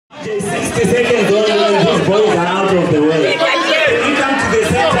60 seconds only when these boys are out of the way. You come to the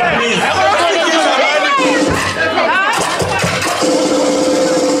center, please.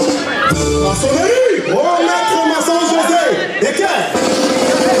 Maçonnerie! Oh, maître maçon José! Desquels?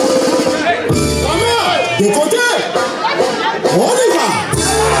 De côté! On y va!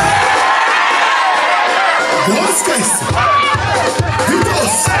 Grosse caisse!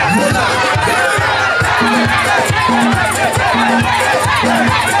 Vitos!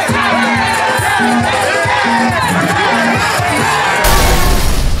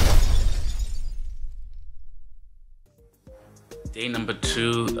 Day number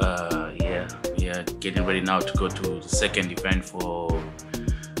 2, yeah, we are getting ready now to go to the second event for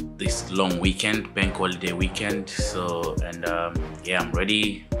this long weekend, bank holiday weekend. So, and yeah, I'm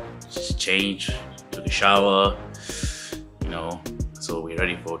ready, just change, took a shower, you know, so we're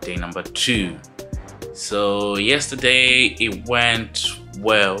ready for day number 2. So yesterday it went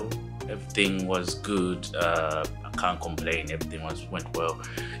well, everything was good. I can't complain, everything went well.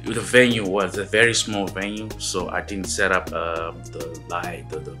 The venue was a very small venue, so I didn't set up the light,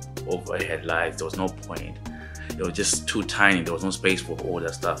 the overhead lights. There was no point. It was just too tiny. There was no space for all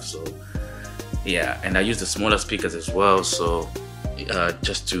that stuff. So yeah, and I used the smaller speakers as well. So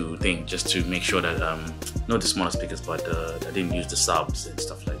just to make sure that not the smaller speakers, but I didn't use the subs and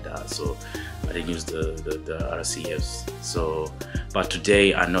stuff like that. So I didn't use the RCFs. So, but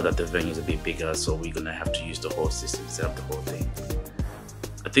today I know that the venue is a bit bigger, so we're gonna have to use the whole system, set up the whole thing.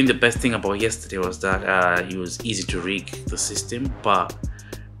 I think the best thing about yesterday was that it was easy to rig the system, but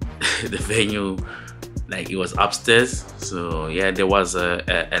the venue, like, it was upstairs, so yeah, there was a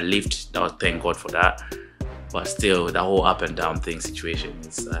lift. That was, thank God for that. But still, the whole up and down thing situation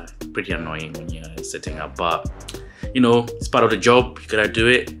is pretty annoying when you're setting up. But you know, it's part of the job. You gotta do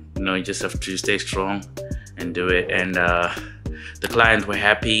it. You know, you just have to stay strong and do it. And the clients were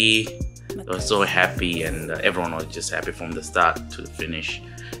happy. They were so happy, and everyone was just happy from the start to the finish.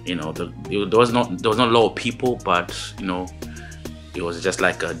 You know, there was not a lot of people, but you know, it was just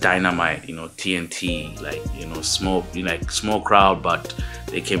like a dynamite. You know, TNT, like, you know, small crowd, but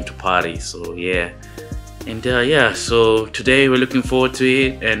they came to party. So yeah. And yeah, so today we're looking forward to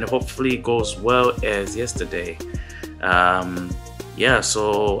it, and hopefully it goes well as yesterday. Yeah,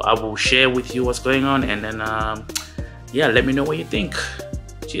 so I will share with you what's going on, and then yeah, let me know what you think.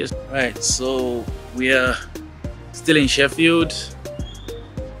 Cheers. Right, so we are still in Sheffield.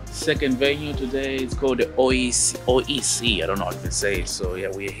 Second venue today. It's called the OEC. I don't know how to say it. So yeah,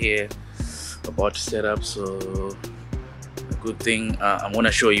 we're here about to set up. So good thing, I'm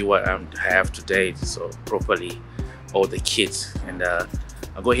gonna show you what I have today, so properly all the kits. And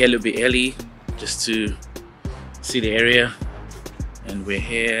I'll go here a little bit early just to see the area, and we're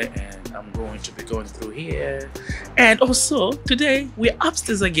here, and I'm going to be going through here. And also today we're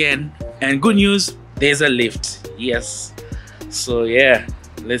upstairs again, and good news, there's a lift. Yes, so yeah,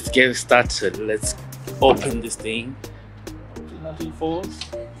 let's get started. Let's open this thing. Nothing falls.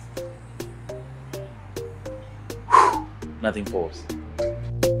 Nothing falls.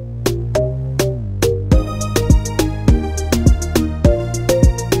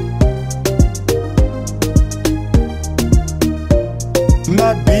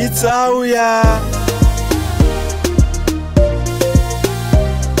 Ma pizza, oh yeah.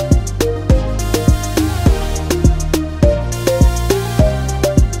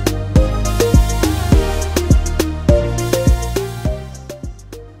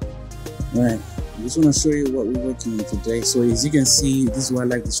 Right, I just want to show you what we're working on today. So as you can see, this is why I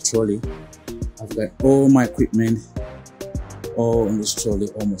like this trolley. I've got all my equipment all on this trolley,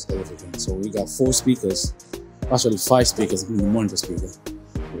 almost everything. So we got 4 speakers, actually 5 speakers, including the monitor speaker.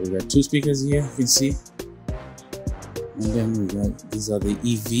 We got 2 speakers here, you can see. And then we got, these are the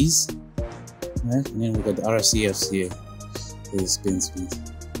EVs, right? And then we got the RCFs here, the spin speed.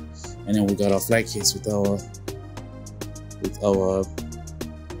 And then we got our flight case with our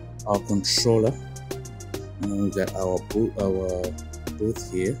controller, and then we got our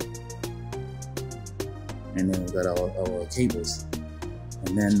booth here, and then we got our cables.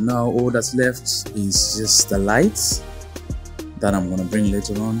 And then now all that's left is just the lights that I'm gonna bring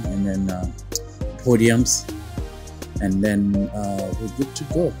later on, and then podiums, and then we're good to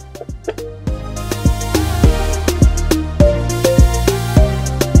go.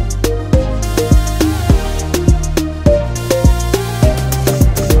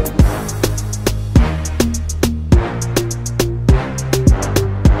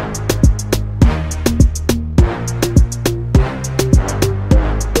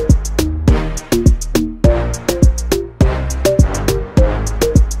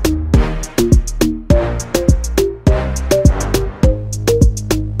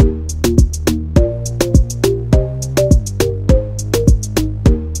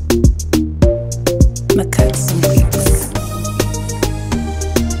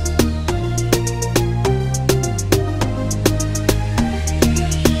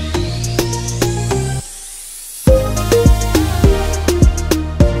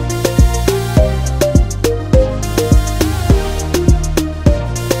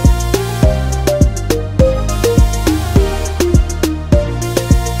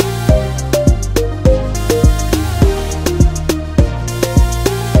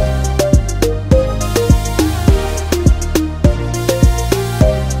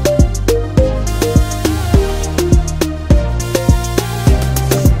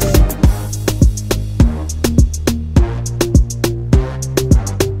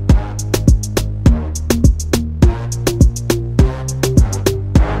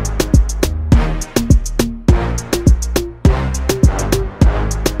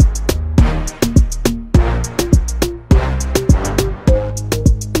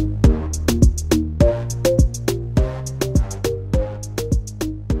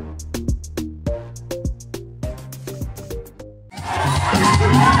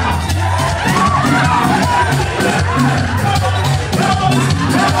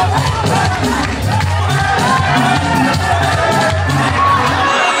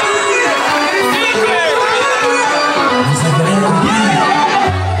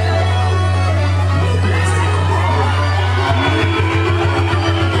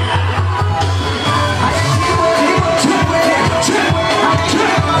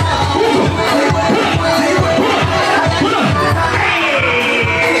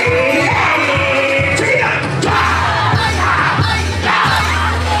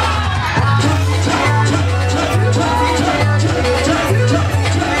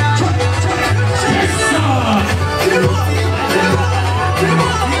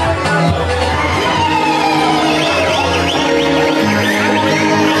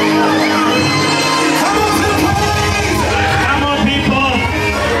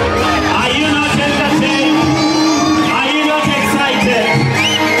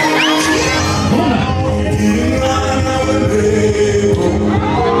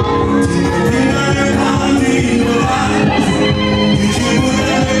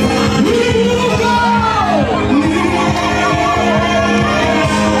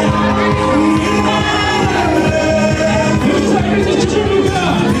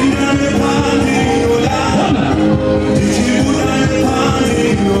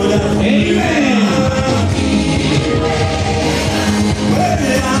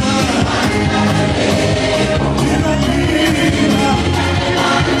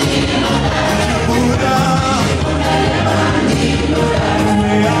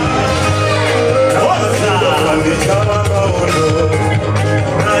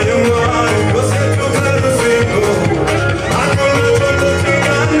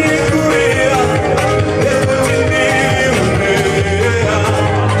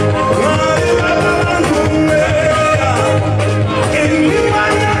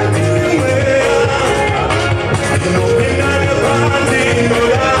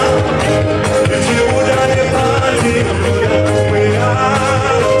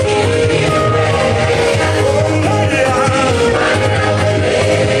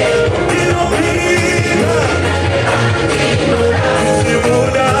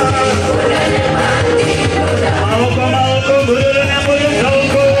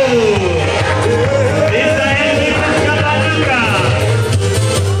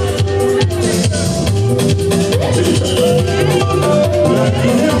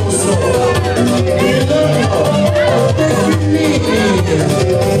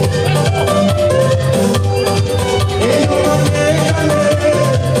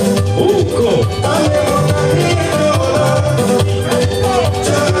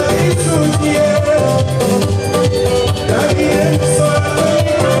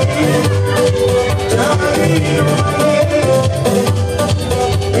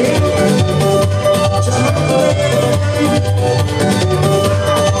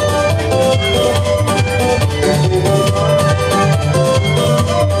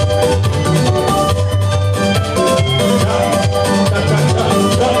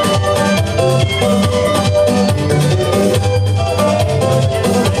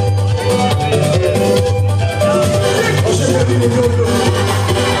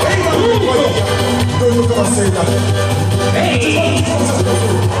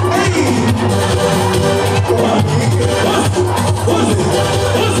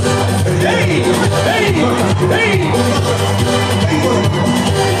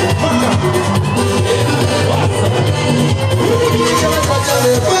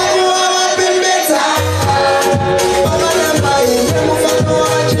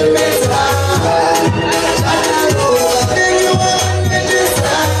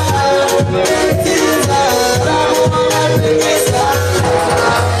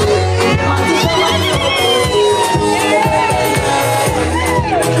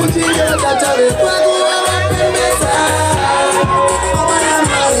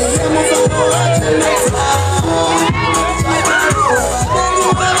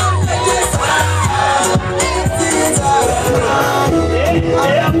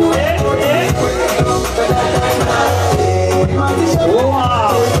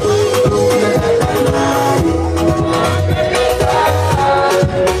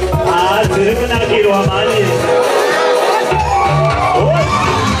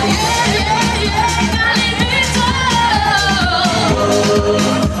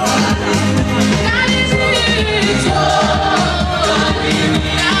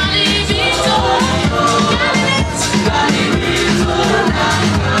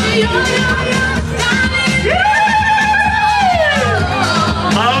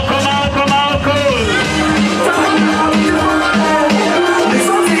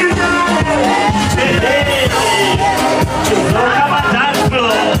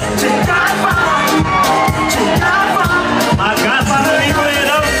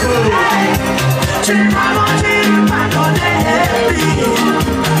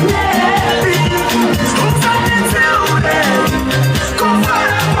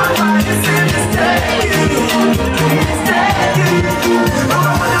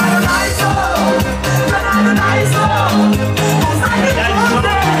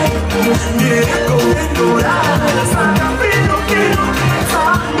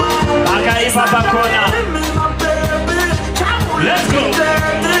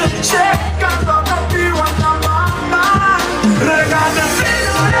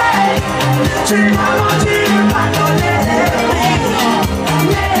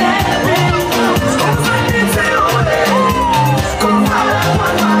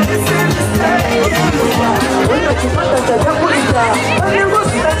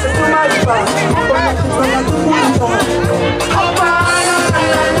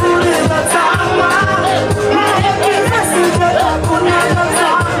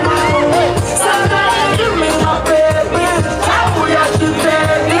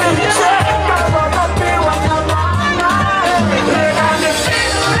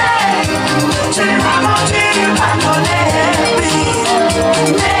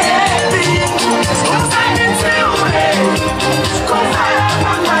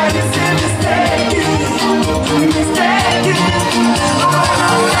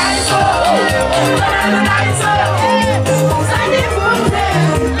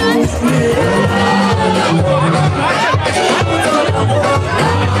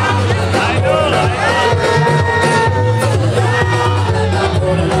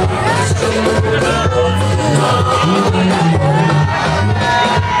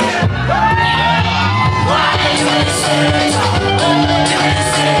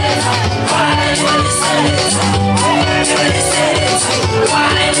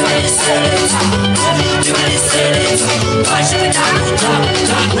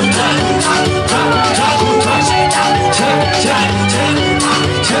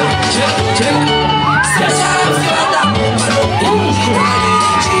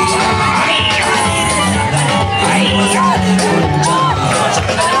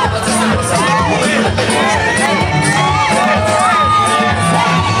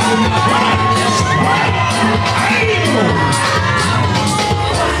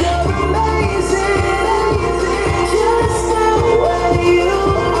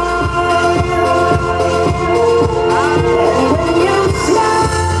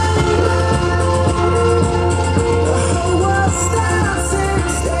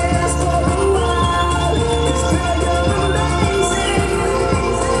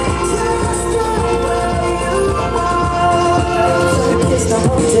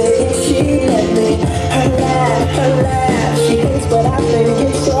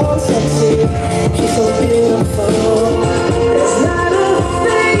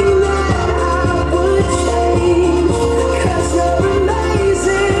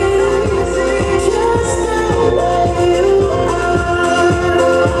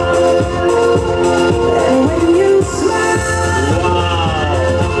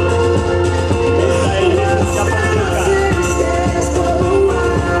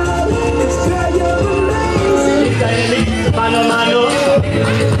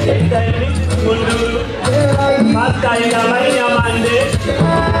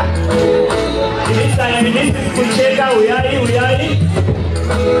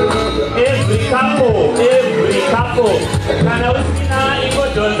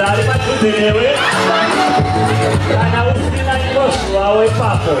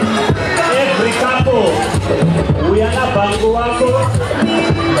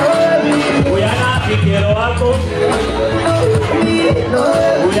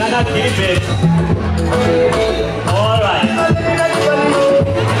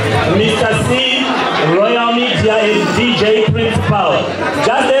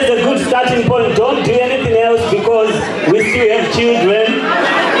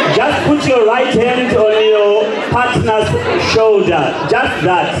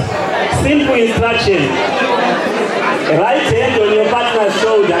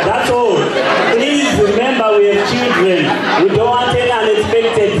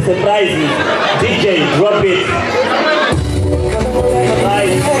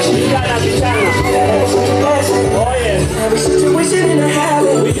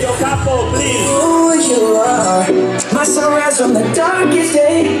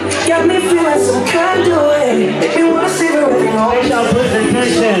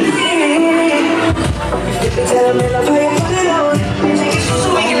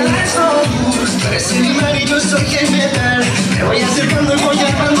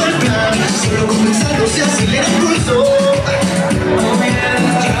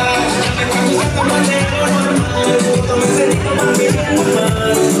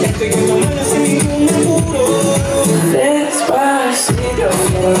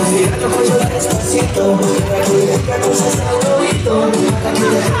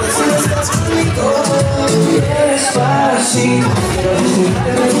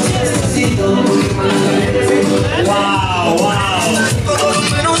 Wow, wow.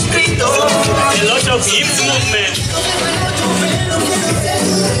 A lot of hip movement.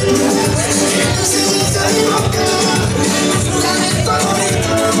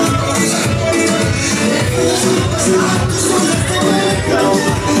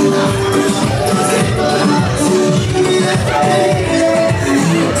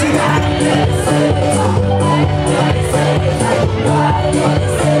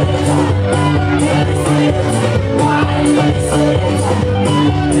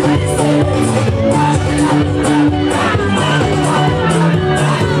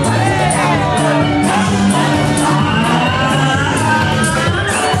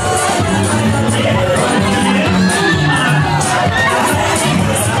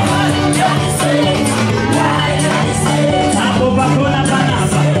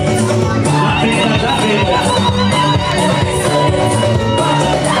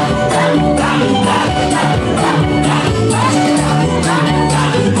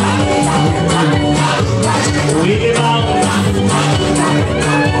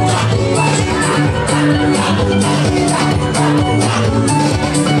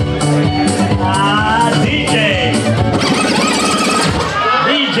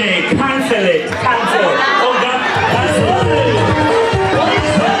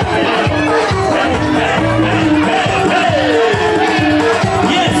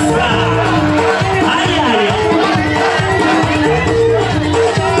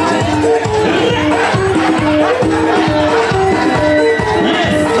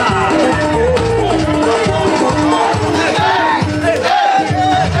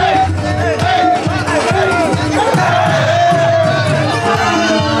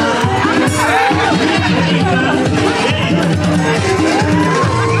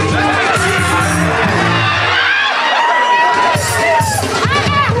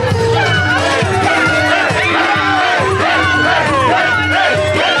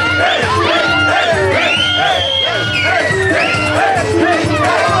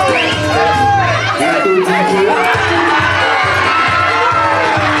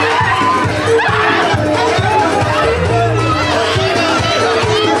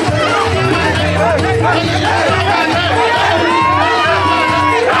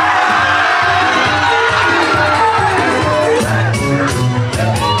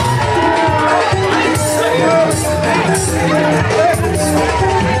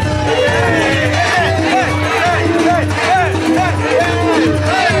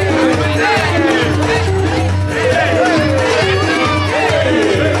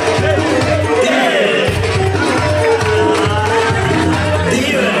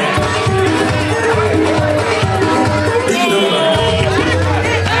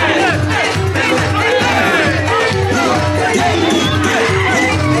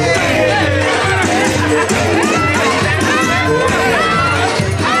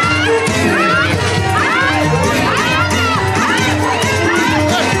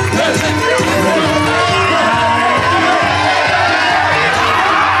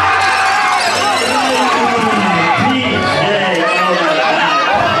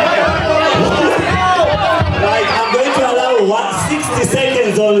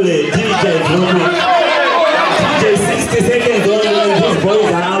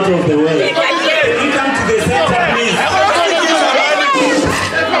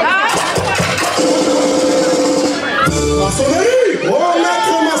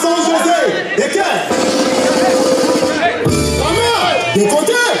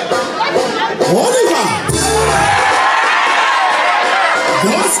 Côté. On y va.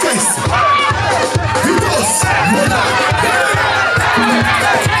 Grosse caisse. Vitos.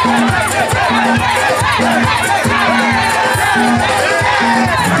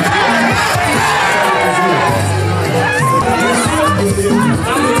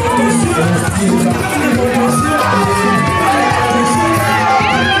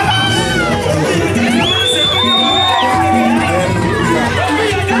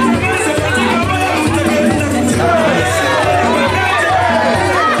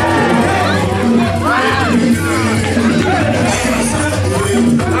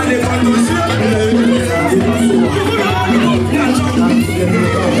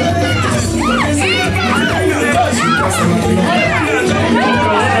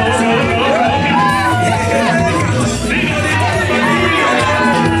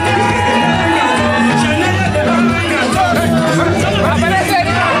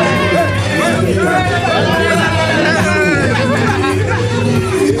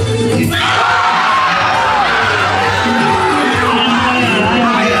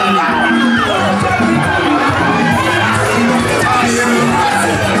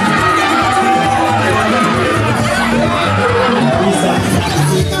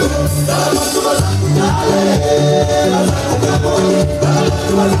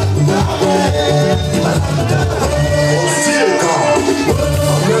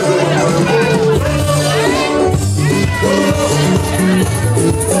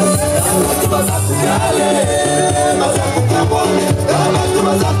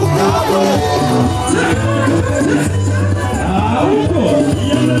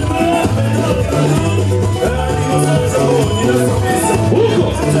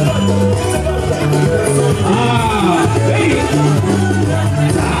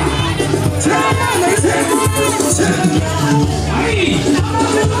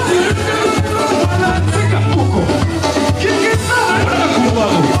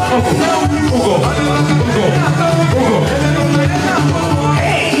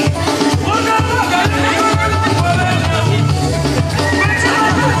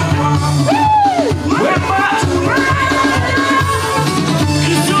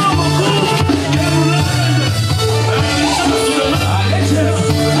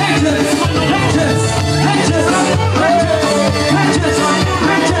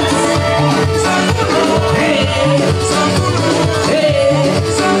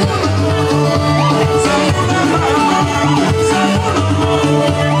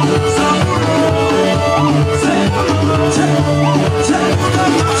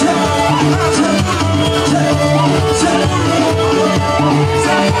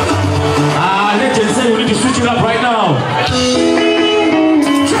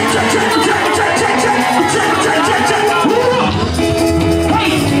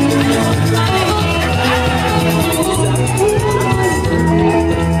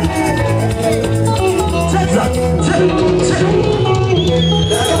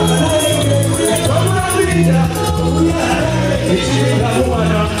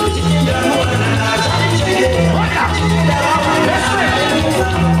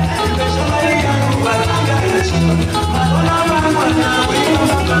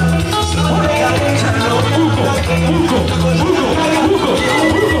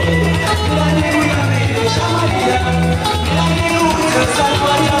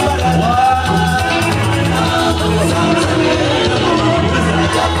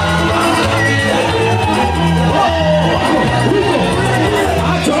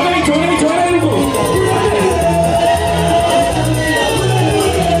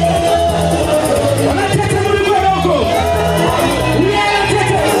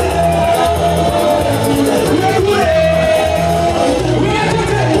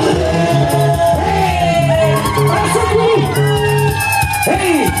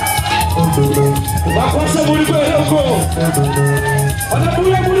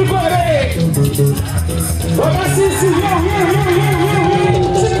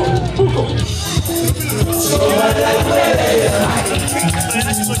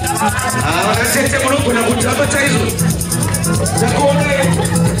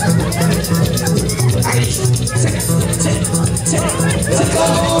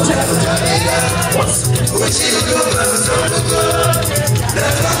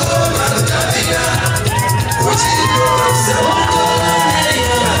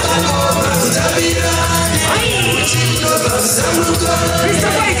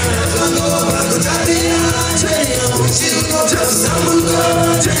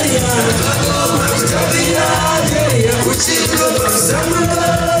 Just